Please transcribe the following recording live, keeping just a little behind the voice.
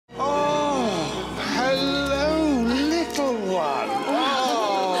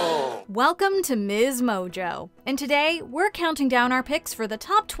Welcome to MsMojo, and today we're counting down our picks for the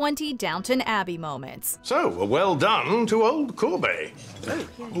top 20 Downton Abbey moments. So, well done to old Courbet.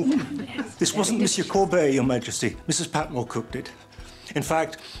 This wasn't Monsieur Courbet, Your Majesty. Mrs. Patmore cooked it. In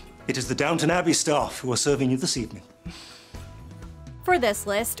fact, it is the Downton Abbey staff who are serving you this evening. For this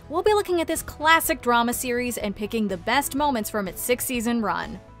list, we'll be looking at this classic drama series and picking the best moments from its 6-season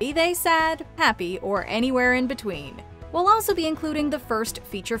run, be they sad, happy, or anywhere in between. We'll also be including the first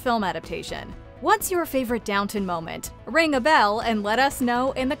feature film adaptation. What's your favorite Downton moment? Ring a bell and let us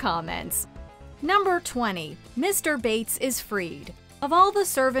know in the comments. Number 20. Mr. Bates is freed. Of all the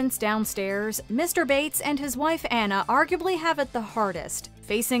servants downstairs, Mr. Bates and his wife Anna arguably have it the hardest,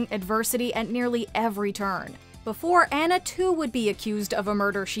 facing adversity at nearly every turn. Before Anna too would be accused of a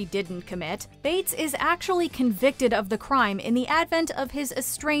murder she didn't commit, Bates is actually convicted of the crime in the advent of his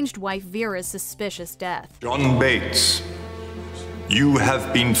estranged wife Vera's suspicious death. John Bates, you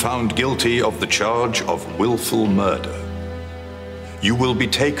have been found guilty of the charge of willful murder. You will be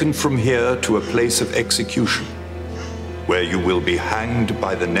taken from here to a place of execution, where you will be hanged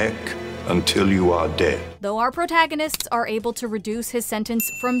by the neck until you are dead. Though our protagonists are able to reduce his sentence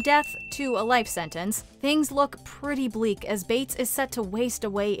from death to a life sentence, things look pretty bleak as Bates is set to waste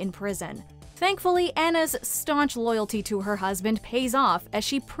away in prison. Thankfully, Anna's staunch loyalty to her husband pays off as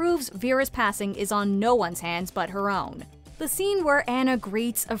she proves Vera's passing is on no one's hands but her own. The scene where Anna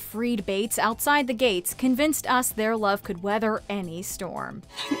greets a freed Bates outside the gates convinced us their love could weather any storm.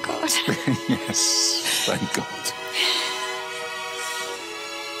 Thank God. Yes, thank God.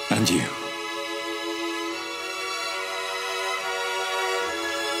 And you.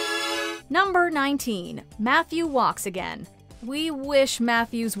 Number 19. Matthew walks again. We wish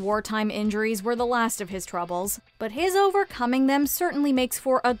Matthew's wartime injuries were the last of his troubles, but his overcoming them certainly makes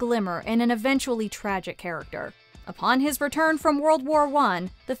for a glimmer in an eventually tragic character. Upon his return from World War I,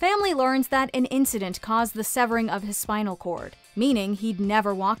 the family learns that an incident caused the severing of his spinal cord, meaning he'd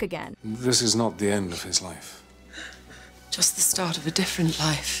never walk again. This is not the end of his life. Just the start of a different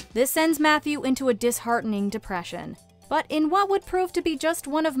life. This sends Matthew into a disheartening depression. But in what would prove to be just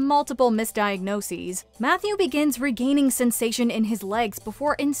one of multiple misdiagnoses, Matthew begins regaining sensation in his legs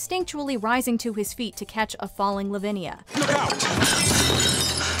before instinctually rising to his feet to catch a falling Lavinia. Look out!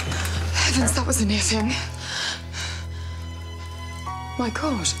 Heavens, that was a near thing. My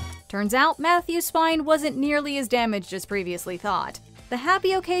God. Turns out Matthew's spine wasn't nearly as damaged as previously thought. The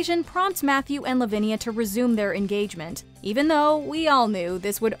happy occasion prompts Matthew and Lavinia to resume their engagement, even though we all knew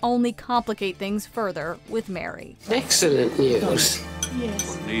this would only complicate things further with Mary. Excellent news.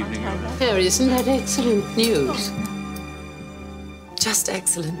 Yes. There isn't that excellent news. Just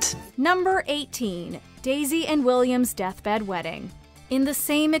excellent. Number 18. Daisy and William's deathbed wedding. In the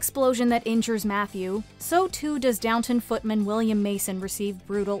same explosion that injures Matthew, so too does Downton footman William Mason receive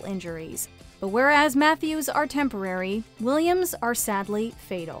brutal injuries. But whereas Matthew's are temporary, William's are sadly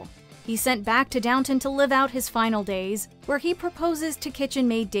fatal. He's sent back to Downton to live out his final days, where he proposes to kitchen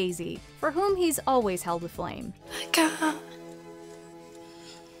maid Daisy, for whom he's always held a flame. I can't.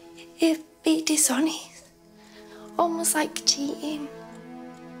 It'd be dishonest. Almost like cheating.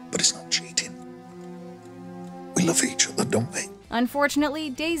 But it's not cheating. We love each other, don't we? Unfortunately,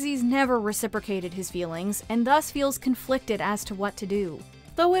 Daisy's never reciprocated his feelings, and thus feels conflicted as to what to do.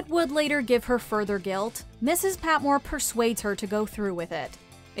 Though it would later give her further guilt, Mrs. Patmore persuades her to go through with it.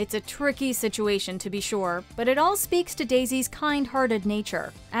 It's a tricky situation to be sure, but it all speaks to Daisy's kind-hearted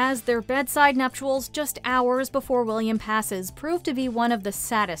nature, as their bedside nuptials just hours before William passes prove to be one of the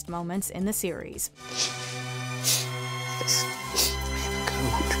saddest moments in the series.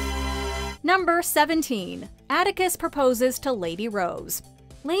 Number 17. Atticus proposes to Lady Rose.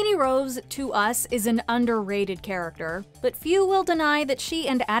 Lady Rose, to us, is an underrated character, but few will deny that she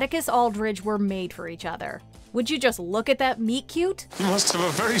and Atticus Aldridge were made for each other. Would you just look at that meet-cute? You must have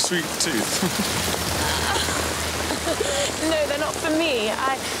a very sweet tooth. No, they're not for me.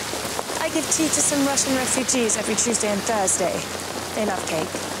 I give tea to some Russian refugees every Tuesday and Thursday. They love cake.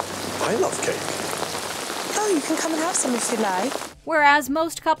 I love cake. Oh, you can come and have some if you like. Whereas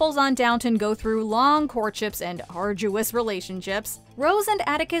most couples on Downton go through long courtships and arduous relationships, Rose and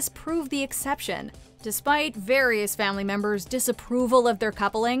Atticus prove the exception. Despite various family members' disapproval of their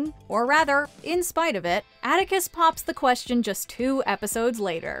coupling, or rather, in spite of it, Atticus pops the question just 2 episodes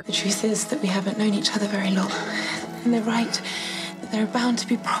later. The truth is that we haven't known each other very long. And they're right, that there are bound to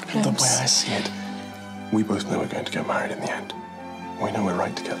be problems. The way I see it, we both know we're going to get married in the end. We know we're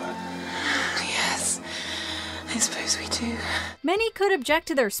right together. Yes, I suppose we do. Many could object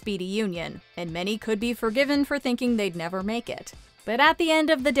to their speedy union, and many could be forgiven for thinking they'd never make it. But at the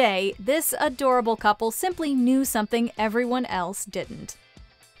end of the day, this adorable couple simply knew something everyone else didn't.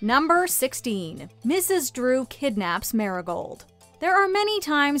 Number 16. Mrs. Drew kidnaps Marigold. There are many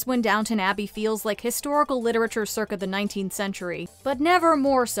times when Downton Abbey feels like historical literature circa the 19th century, but never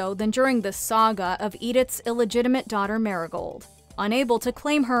more so than during the saga of Edith's illegitimate daughter Marigold. Unable to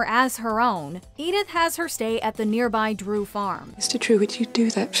claim her as her own, Edith has her stay at the nearby Drew farm. Mr. Drew, would you do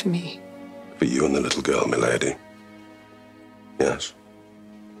that for me? For you and the little girl, milady. Yes.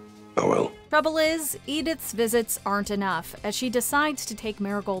 Oh well. Trouble is, Edith's visits aren't enough, as she decides to take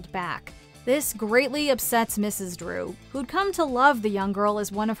Marigold back. This greatly upsets Mrs. Drew, who'd come to love the young girl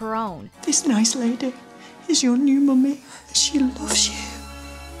as one of her own. This nice lady is your new mummy. She loves you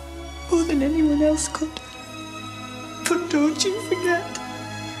more than anyone else could. But don't you forget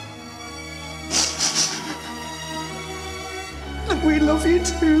that we love you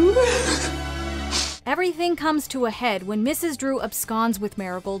too. Everything comes to a head when Mrs. Drew absconds with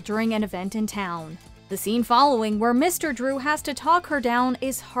Marigold during an event in town. The scene following, where Mr. Drew has to talk her down,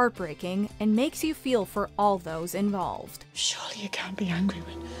 is heartbreaking and makes you feel for all those involved. Surely you can't be angry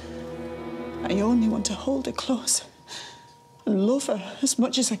when I only want to hold her close and love her as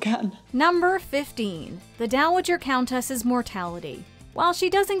much as I can. Number 15. The Dowager Countess's mortality. While she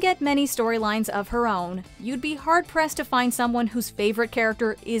doesn't get many storylines of her own, you'd be hard-pressed to find someone whose favorite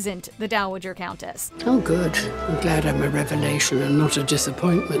character isn't the Dowager Countess. Oh, good. I'm glad I'm a revelation and not a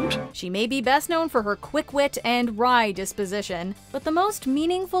disappointment. She may be best known for her quick wit and wry disposition, but the most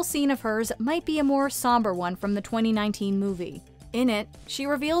meaningful scene of hers might be a more somber one from the 2019 movie. In it, she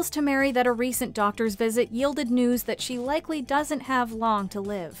reveals to Mary that a recent doctor's visit yielded news that she likely doesn't have long to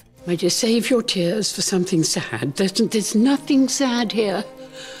live. My dear, save your tears for something sad. There's nothing sad here.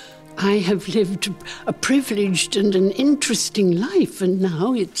 I have lived a privileged and an interesting life, and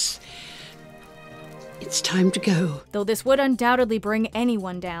now it's time to go. Though this would undoubtedly bring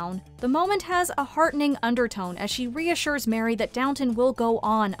anyone down, the moment has a heartening undertone as she reassures Mary that Downton will go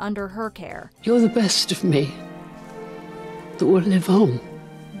on under her care. You're the best of me that will live on.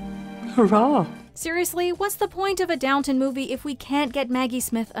 Hurrah! Seriously, what's the point of a Downton movie if we can't get Maggie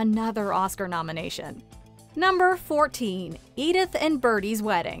Smith another Oscar nomination? Number 14. Edith and Bertie's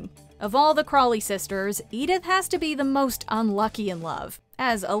wedding. Of all the Crawley sisters, Edith has to be the most unlucky in love,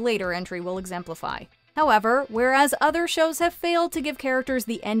 as a later entry will exemplify. However, whereas other shows have failed to give characters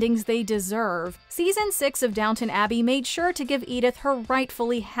the endings they deserve, Season 6 of Downton Abbey made sure to give Edith her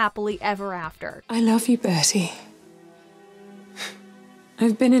rightfully happily ever after. I love you, Bertie.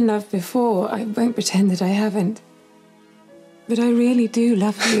 I've been in love before. I won't pretend that I haven't. But I really do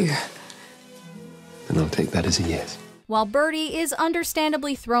love you. And I'll take that as a yes. While Bertie is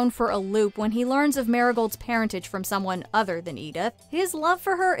understandably thrown for a loop when he learns of Marigold's parentage from someone other than Edith, his love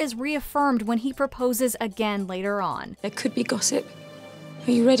for her is reaffirmed when he proposes again later on. There could be gossip.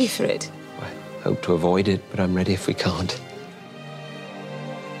 Are you ready for it? I hope to avoid it, but I'm ready if we can't.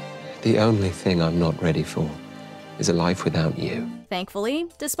 The only thing I'm not ready for is a life without you. Thankfully,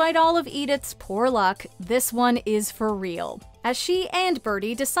 despite all of Edith's poor luck, this one is for real, as she and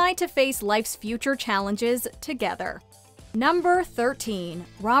Bertie decide to face life's future challenges together. Number 13.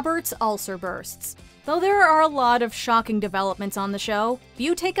 Robert's ulcer bursts. Though there are a lot of shocking developments on the show,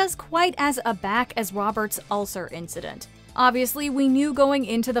 few take us quite as aback as Robert's ulcer incident. Obviously, we knew going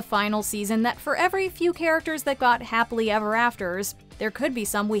into the final season that for every few characters that got happily ever afters, there could be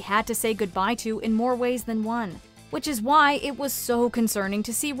some we had to say goodbye to in more ways than one. Which is why it was so concerning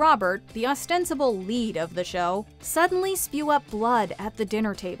to see Robert, the ostensible lead of the show, suddenly spew up blood at the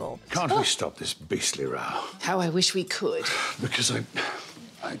dinner table. Can't we stop this beastly row? How I wish we could. Because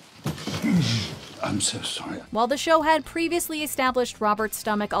I'm so sorry. While the show had previously established Robert's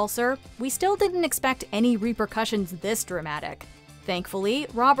stomach ulcer, we still didn't expect any repercussions this dramatic. Thankfully,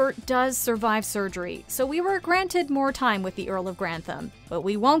 Robert does survive surgery, so we were granted more time with the Earl of Grantham, but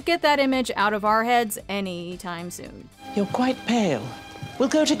we won't get that image out of our heads anytime soon. You're quite pale. We'll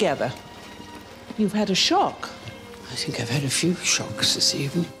go together. You've had a shock. I think I've had a few shocks this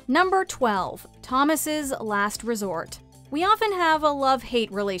evening. Number 12. Thomas's last resort. We often have a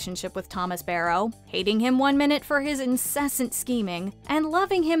love-hate relationship with Thomas Barrow, hating him one minute for his incessant scheming, and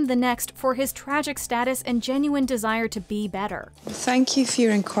loving him the next for his tragic status and genuine desire to be better. Thank you for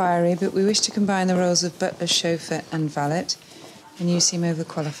your inquiry, but we wish to combine the roles of butler, chauffeur and valet, and you seem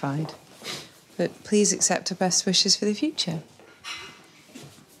overqualified. But please accept our best wishes for the future.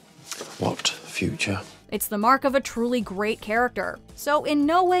 What future? It's the mark of a truly great character, so in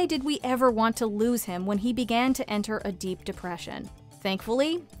no way did we ever want to lose him when he began to enter a deep depression.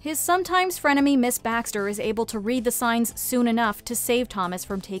 Thankfully, his sometimes frenemy Miss Baxter is able to read the signs soon enough to save Thomas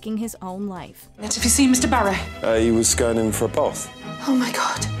from taking his own life. Have you seen Mr. Barrow? He was going in for a bath. Oh my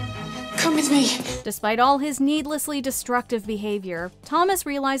God. Come with me. Despite all his needlessly destructive behavior, Thomas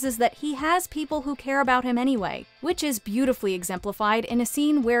realizes that he has people who care about him anyway, which is beautifully exemplified in a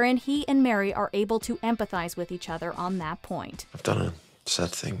scene wherein he and Mary are able to empathize with each other on that point. I've done and said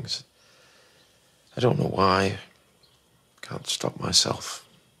things. I don't know why. Can't stop myself.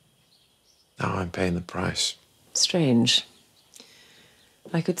 Now I'm paying the price. Strange.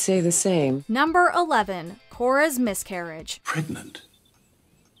 I could say the same. Number 11, Cora's miscarriage. Pregnant?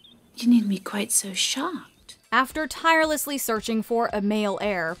 You need me quite so shocked. After tirelessly searching for a male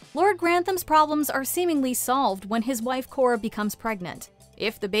heir, Lord Grantham's problems are seemingly solved when his wife Cora becomes pregnant.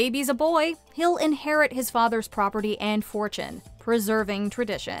 If the baby's a boy, he'll inherit his father's property and fortune, preserving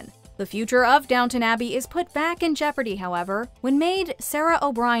tradition. The future of Downton Abbey is put back in jeopardy, however, when maid Sarah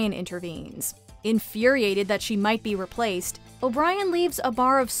O'Brien intervenes. Infuriated that she might be replaced, O'Brien leaves a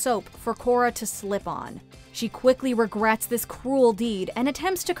bar of soap for Cora to slip on. She quickly regrets this cruel deed and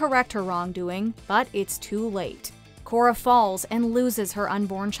attempts to correct her wrongdoing, but it's too late. Cora falls and loses her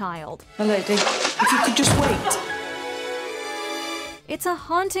unborn child. Milady, if you could just wait. It's a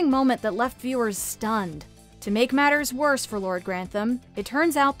haunting moment that left viewers stunned. To make matters worse for Lord Grantham, it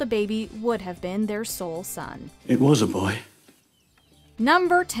turns out the baby would have been their sole son. It was a boy.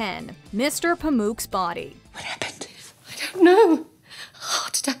 Number 10, Mr. Pamuk's body. What happened? I don't know.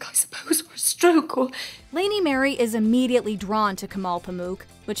 Heart attack, I suppose, or a stroke, or... Lady Mary is immediately drawn to Kamal Pamuk,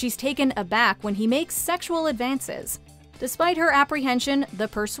 but she's taken aback when he makes sexual advances. Despite her apprehension, the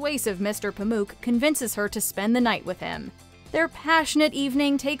persuasive Mr. Pamuk convinces her to spend the night with him. Their passionate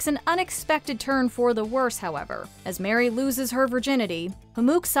evening takes an unexpected turn for the worse, however. As Mary loses her virginity,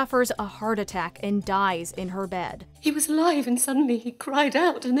 Pamuk suffers a heart attack and dies in her bed. He was alive and suddenly he cried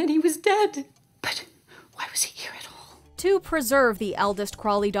out and then he was dead. But why was he here at all? To preserve the eldest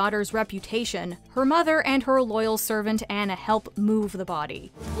Crawley daughter's reputation, her mother and her loyal servant Anna help move the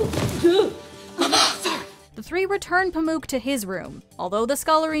body. The three return Pamuk to his room, although the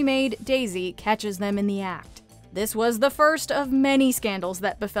scullery maid, Daisy, catches them in the act. This was the first of many scandals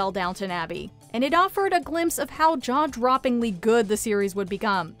that befell Downton Abbey, and it offered a glimpse of how jaw-droppingly good the series would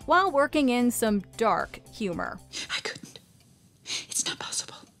become, while working in some dark humor. I couldn't. It's not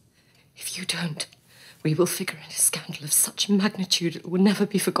possible. If you don't, we will figure in a scandal of such magnitude it will never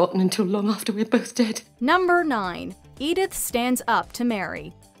be forgotten until long after we're both dead. Number 9. Edith stands up to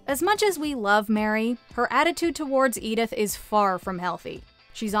Mary. As much as we love Mary, her attitude towards Edith is far from healthy.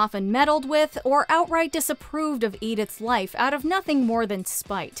 She's often meddled with or outright disapproved of Edith's life out of nothing more than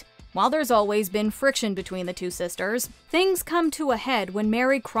spite. While there's always been friction between the two sisters, things come to a head when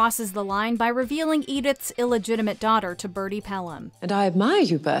Mary crosses the line by revealing Edith's illegitimate daughter to Bertie Pelham. And I admire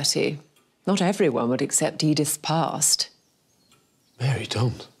you, Bertie. Not everyone would accept Edith's past. Mary,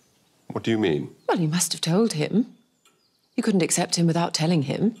 don't. What do you mean? Well, you must have told him. You couldn't accept him without telling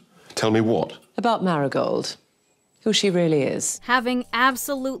him. Tell me what? About Marigold. Who she really is. Having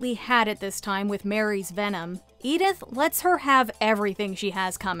absolutely had it this time with Mary's venom, Edith lets her have everything she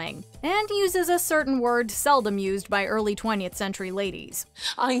has coming, and uses a certain word seldom used by early 20th century ladies.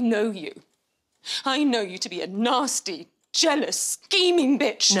 I know you. I know you to be a nasty, jealous, scheming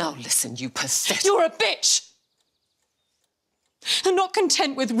bitch. Now listen, you pathetic... You're a bitch! And not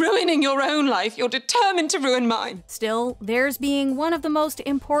content with ruining your own life, you're determined to ruin mine. Still, theirs being one of the most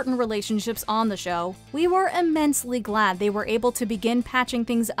important relationships on the show, we were immensely glad they were able to begin patching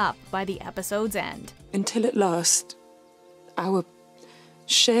things up by the episode's end. Until at last, our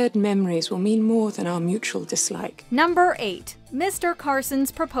shared memories will mean more than our mutual dislike. Number 8. Mr.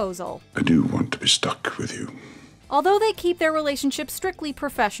 Carson's proposal. I do want to be stuck with you. Although they keep their relationship strictly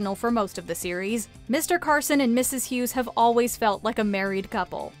professional for most of the series, Mr. Carson and Mrs. Hughes have always felt like a married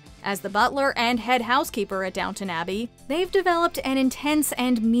couple. As the butler and head housekeeper at Downton Abbey, they've developed an intense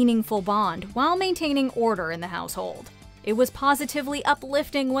and meaningful bond while maintaining order in the household. It was positively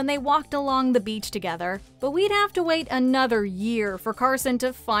uplifting when they walked along the beach together, but we'd have to wait another year for Carson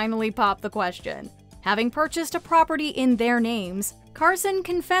to finally pop the question. Having purchased a property in their names, Carson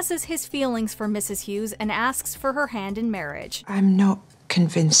confesses his feelings for Mrs. Hughes and asks for her hand in marriage. I'm not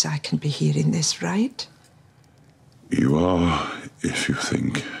convinced I can be hearing this right. You are, if you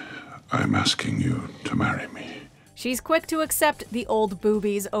think I'm asking you to marry me. She's quick to accept the old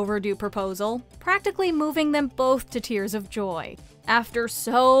boobie's overdue proposal, practically moving them both to tears of joy. After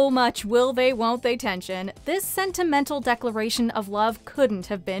so much will they, won't they tension, this sentimental declaration of love couldn't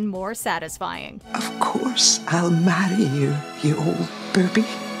have been more satisfying. Of course I'll marry you, you old booby.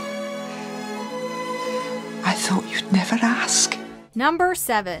 I thought you'd never ask. Number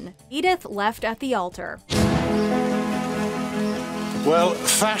 7. Edith left at the altar. Well,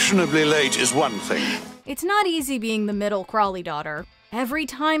 fashionably late is one thing. It's not easy being the middle Crawley daughter. Every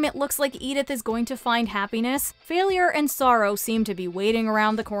time it looks like Edith is going to find happiness, failure and sorrow seem to be waiting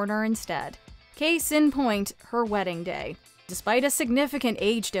around the corner instead. Case in point, her wedding day. Despite a significant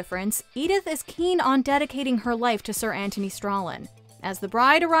age difference, Edith is keen on dedicating her life to Sir Anthony Strachan. As the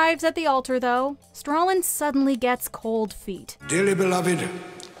bride arrives at the altar, though, Strachan suddenly gets cold feet. Dearly beloved,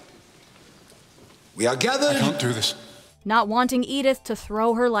 we are gathered. I can't do this. Not wanting Edith to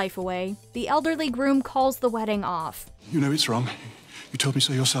throw her life away, the elderly groom calls the wedding off. You know it's wrong. You told me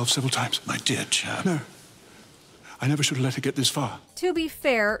so yourself several times. My dear chap. No. I never should have let her get this far. To be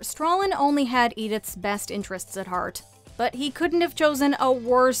fair, Strachan only had Edith's best interests at heart. But he couldn't have chosen a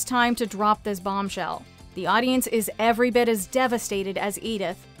worse time to drop this bombshell. The audience is every bit as devastated as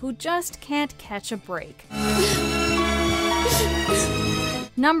Edith, who just can't catch a break.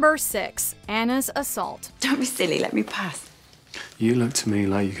 Number 6. Anna's assault. Don't be silly, let me pass. You look to me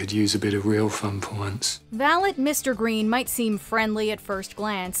like you could use a bit of real fun for once. Valet Mr. Green might seem friendly at first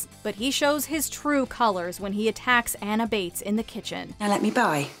glance, but he shows his true colors when he attacks Anna Bates in the kitchen. Now let me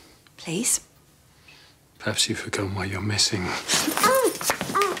by, please. Perhaps you've forgotten what you're missing.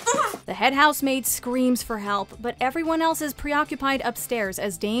 The head housemaid screams for help, but everyone else is preoccupied upstairs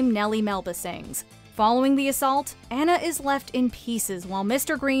as Dame Nellie Melba sings. Following the assault, Anna is left in pieces while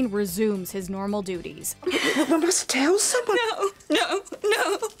Mr. Green resumes his normal duties. I must tell someone. No.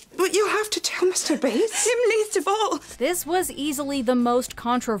 But you have to tell Mr. Bates. Him least of all. This was easily the most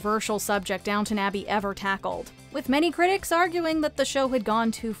controversial subject Downton Abbey ever tackled, with many critics arguing that the show had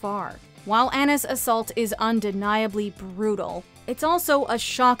gone too far. While Anna's assault is undeniably brutal, it's also a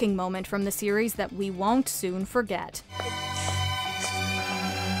shocking moment from the series that we won't soon forget.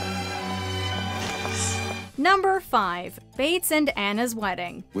 Number 5. Bates and Anna's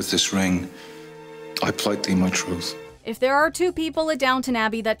wedding. With this ring, I plight thee my truth. If there are two people at Downton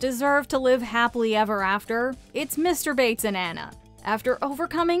Abbey that deserve to live happily ever after, it's Mr. Bates and Anna. After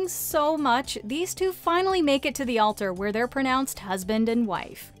overcoming so much, these two finally make it to the altar where they're pronounced husband and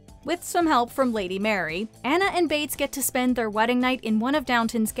wife. With some help from Lady Mary, Anna and Bates get to spend their wedding night in one of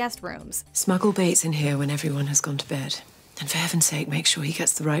Downton's guest rooms. Smuggle Bates in here when everyone has gone to bed. And for heaven's sake, make sure he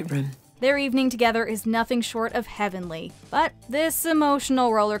gets the right room. Their evening together is nothing short of heavenly, but this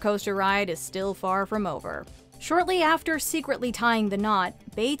emotional roller coaster ride is still far from over. Shortly after secretly tying the knot,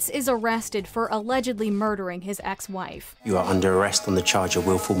 Bates is arrested for allegedly murdering his ex-wife. You are under arrest on the charge of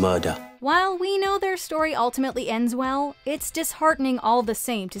willful murder. While we know their story ultimately ends well, it's disheartening all the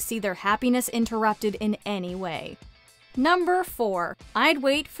same to see their happiness interrupted in any way. Number 4. I'd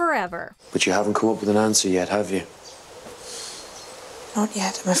Wait Forever. But you haven't come up with an answer yet, have you? Not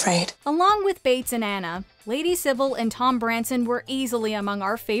yet, I'm afraid. Along with Bates and Anna, Lady Sybil and Tom Branson were easily among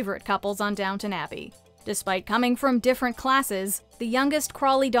our favorite couples on Downton Abbey. Despite coming from different classes, the youngest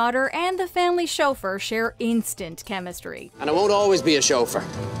Crawley daughter and the family chauffeur share instant chemistry. And I won't always be a chauffeur.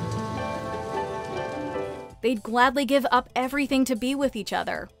 They'd gladly give up everything to be with each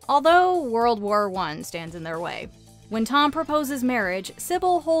other, although World War I stands in their way. When Tom proposes marriage,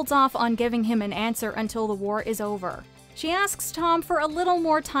 Sybil holds off on giving him an answer until the war is over. She asks Tom for a little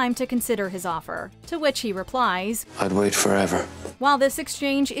more time to consider his offer, to which he replies, I'd wait forever. While this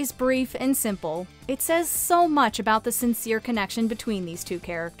exchange is brief and simple, it says so much about the sincere connection between these two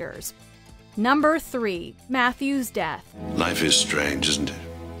characters. Number 3. Matthew's death. Life is strange, isn't it?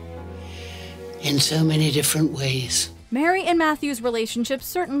 In so many different ways. Mary and Matthew's relationship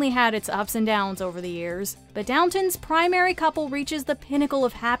certainly had its ups and downs over the years, but Downton's primary couple reaches the pinnacle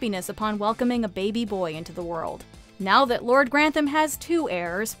of happiness upon welcoming a baby boy into the world. Now that Lord Grantham has 2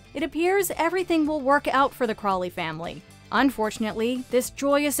 heirs, it appears everything will work out for the Crawley family. Unfortunately, this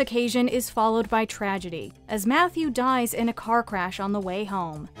joyous occasion is followed by tragedy, as Matthew dies in a car crash on the way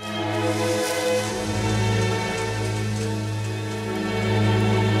home.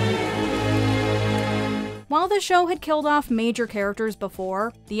 While the show had killed off major characters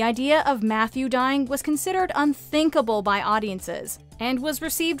before, the idea of Matthew dying was considered unthinkable by audiences, and was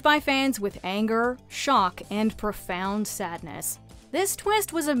received by fans with anger, shock, and profound sadness. This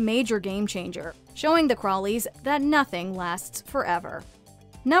twist was a major game changer, showing the Crawleys that nothing lasts forever.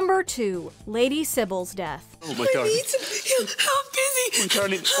 Number 2. Lady Sybil's death. Oh my darling. How busy? My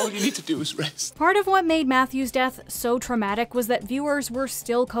darling, all you need to do is rest. Part of what made Matthew's death so traumatic was that viewers were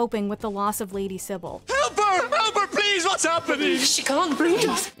still coping with the loss of Lady Sybil. Help her, please, what's happening? She can't breathe.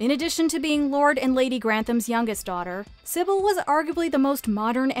 In addition to being Lord and Lady Grantham's youngest daughter, Sybil was arguably the most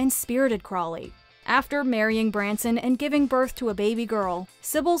modern and spirited Crawley. After marrying Branson and giving birth to a baby girl,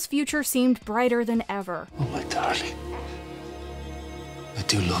 Sybil's future seemed brighter than ever. Oh my darling. I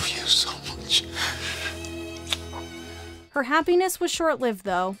do love you so much. Her happiness was short-lived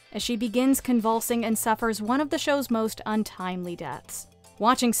though, as she begins convulsing and suffers one of the show's most untimely deaths.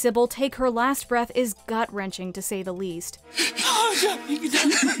 Watching Sybil take her last breath is gut-wrenching to say the least.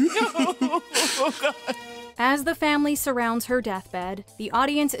 As the family surrounds her deathbed, the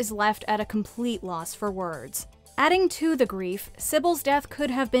audience is left at a complete loss for words. Adding to the grief, Sybil's death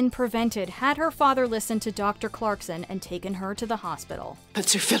could have been prevented had her father listened to Dr. Clarkson and taken her to the hospital. But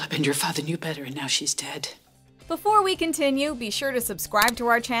Sir Philip and your father knew better, and now she's dead. Before we continue, be sure to subscribe to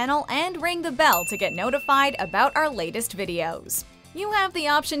our channel and ring the bell to get notified about our latest videos. You have the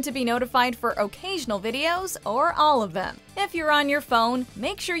option to be notified for occasional videos or all of them. If you're on your phone,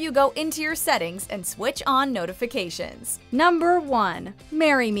 make sure you go into your settings and switch on notifications. Number 1.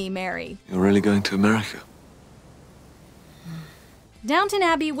 Marry Me, Mary. You're really going to America? Downton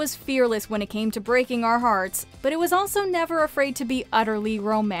Abbey was fearless when it came to breaking our hearts, but it was also never afraid to be utterly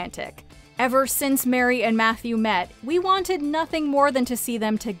romantic. Ever since Mary and Matthew met, we wanted nothing more than to see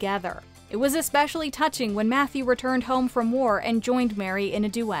them together. It was especially touching when Matthew returned home from war and joined Mary in a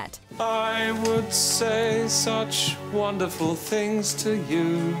duet. I would say such wonderful things to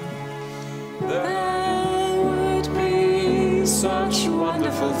you. There would be such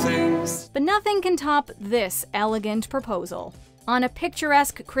wonderful things. But nothing can top this elegant proposal. On a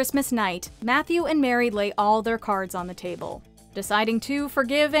picturesque Christmas night, Matthew and Mary lay all their cards on the table. Deciding to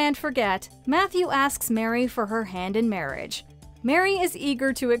forgive and forget, Matthew asks Mary for her hand in marriage. Mary is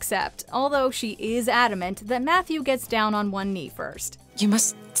eager to accept, although she is adamant that Matthew gets down on one knee first. You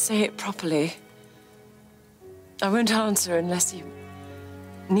must say it properly. I won't answer unless you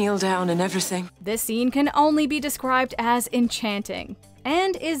kneel down and everything. This scene can only be described as enchanting,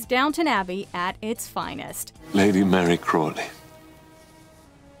 and is Downton Abbey at its finest. Lady Mary Crawley,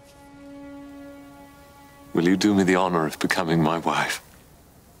 will you do me the honor of becoming my wife?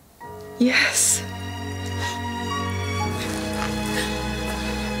 Yes.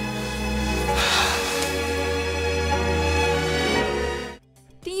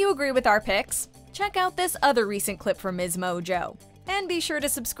 Do you agree with our picks? Check out this other recent clip from MsMojo. And be sure to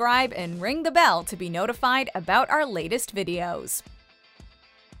subscribe and ring the bell to be notified about our latest videos.